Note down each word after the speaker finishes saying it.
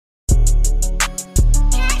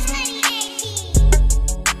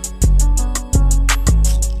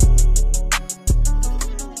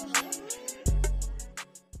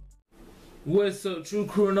What's up, True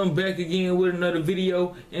Crew? And I'm back again with another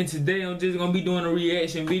video. And today I'm just gonna be doing a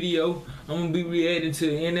reaction video. I'm gonna be reacting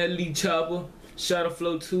to Litty Choppa-Shotta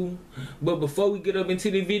Flow 2. But before we get up into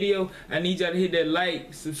the video, I need y'all to hit that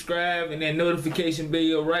like, subscribe, and that notification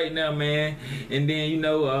bell right now, man. And then we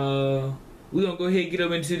gonna go ahead and get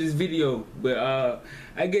up into this video. But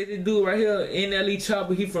I guess this dude right here, Litty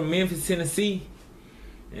Choppa, he from Memphis, Tennessee.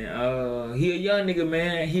 And he a young nigga,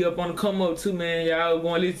 man. He up on the come up too, man. Y'all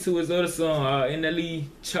gonna listen to his other song, Litty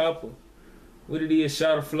Choppa. What it is,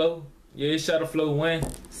 Shotta Flow. Yeah, it's Shotta Flow 1,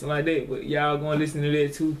 something like that. But y'all gonna listen to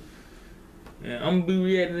that too. And I'm gonna be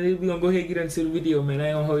reacting to this. We gonna go ahead and get into the video, man. I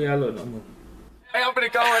ain't gonna hold y'all up no more. Hey, I'm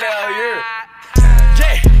finna go out here.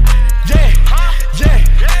 Yeah, yeah, yeah, yeah,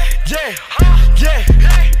 yeah, yeah,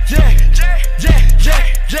 yeah, yeah, yeah,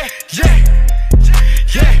 yeah, yeah.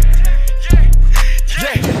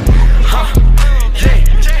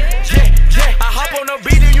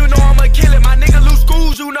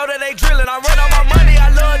 You know that they drillin'. I run on my money, I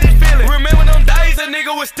love this feeling. Remember them days a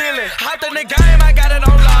nigga was stealing. Hopped in the game, I got it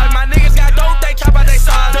on lock. My niggas got dope, they chop out they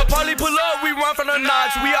sides. The police pull up, we run from the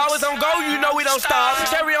knots. We always on go, you know we don't stop.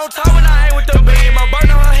 Cherry on top when I ain't with the beam. I'm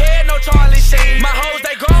burning her head, no Charlie Sheen. My hoes,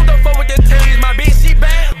 they grown, don't fuck with the teens. My bitch, she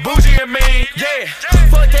bad, bougie and mean. Yeah,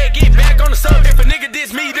 fuck that, get back on the sub. If a nigga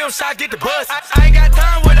diss me, them shots get the bus. I ain't got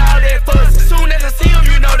time with all that fuss. As soon as I see him,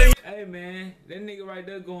 you know that. Hey man, that nigga right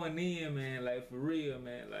there going in, man, like for real,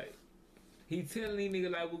 man, like he telling these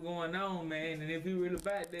niggas like what's going on, man, and if he really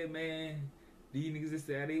about that, man, these niggas just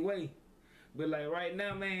stay out of their way. But like right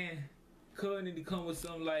now, man, Cuz need to come with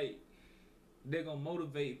something like they're gonna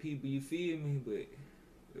motivate people, you feel me?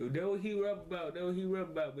 But that what he rap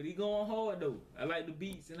about, but he going hard though. I like the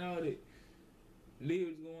beats and all that.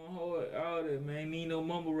 Lyrics going hard, all that, man. Need no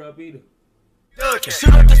mumble rap either.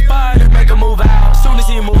 Shoot up the spot and make a move out. Soon as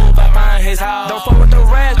he move, I find his house. Don't fuck with the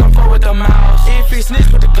rats, don't fuck with the mouse. If he snitch,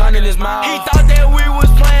 put the gun in his mouth. He thought that we was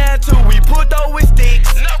playing too. We put those with sticks.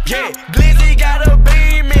 Yeah, Glizzy got a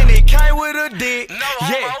beam and it came with a dick.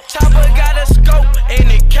 Yeah, Choppa got a scope and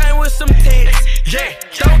it came with some tits. Yeah,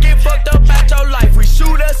 don't get fucked up out your life. We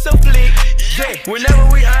shoot us a flick. Yeah, whenever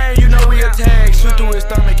we iron, you know we attack. Shoot through his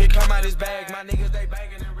stomach, it come out his bag. My niggas they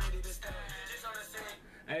bagging and ready to stack.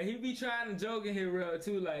 Hey, he be trying to joke in here real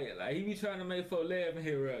too, like he be trying to make folk laugh in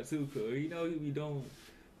here real too, cuz he know he be doing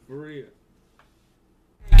for real.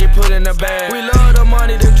 Get put in the bag. We love the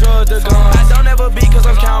money, the drugs, the guns. I don't ever beat cause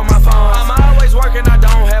I'm counting my funds. I'm always working, I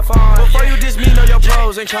don't have fun. Before you diss me, know your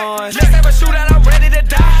pros and cons. Let's have a shootout, I'm ready to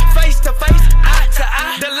die. Face to face, eye to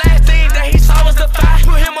eye. The last thing that he saw was the fire.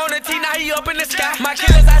 Put him on the T, now he up in the sky. My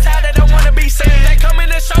killers outside, they don't wanna be seen. They come in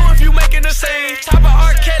the show if you making the scene. Top of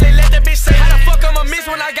R. Kelly, let that bitch sing. How the fuck I'ma miss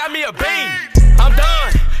when I got me a beam? I'm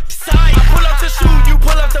done. I pull up to shoot, you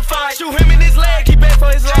pull up to fight. Shoot him in his leg, he bet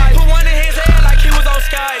for his life. Put one in his head like he was on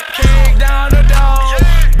Skype. Kick down the door,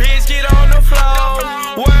 bitch get on the floor.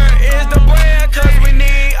 Where is the bread? Cause we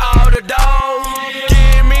need all the dough.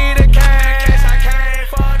 Give me the cash, I came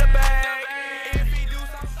for the bag. If he do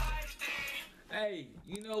something. Hey,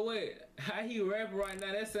 you know what? How he rapping right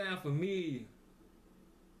now, that sound familiar.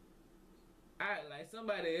 Like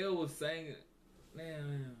somebody else was singing.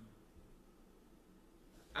 Man.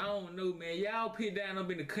 I don't know, man. Y'all put down up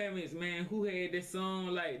in the comments, man, who had that song,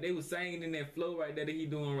 like, they was singing in that flow right there that he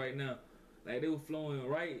doing right now. Like, they were flowing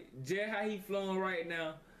right. Just how he flowing right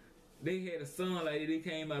now, they had a song like that. They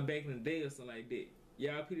came out back in the day or something like that.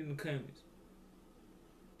 Y'all put it in the comments.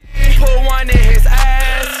 Put one in his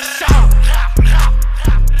ass.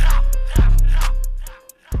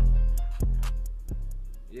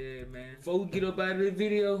 Yeah, man. Before we get up out of this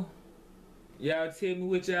video, y'all tell me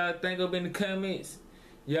what y'all think up in the comments.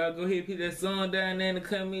 Y'all go ahead and put that song down there in the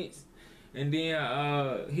comments. And then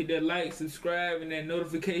hit that like, subscribe, and that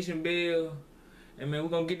notification bell. And man, we're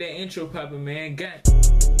gonna get that intro popping, man. Gang.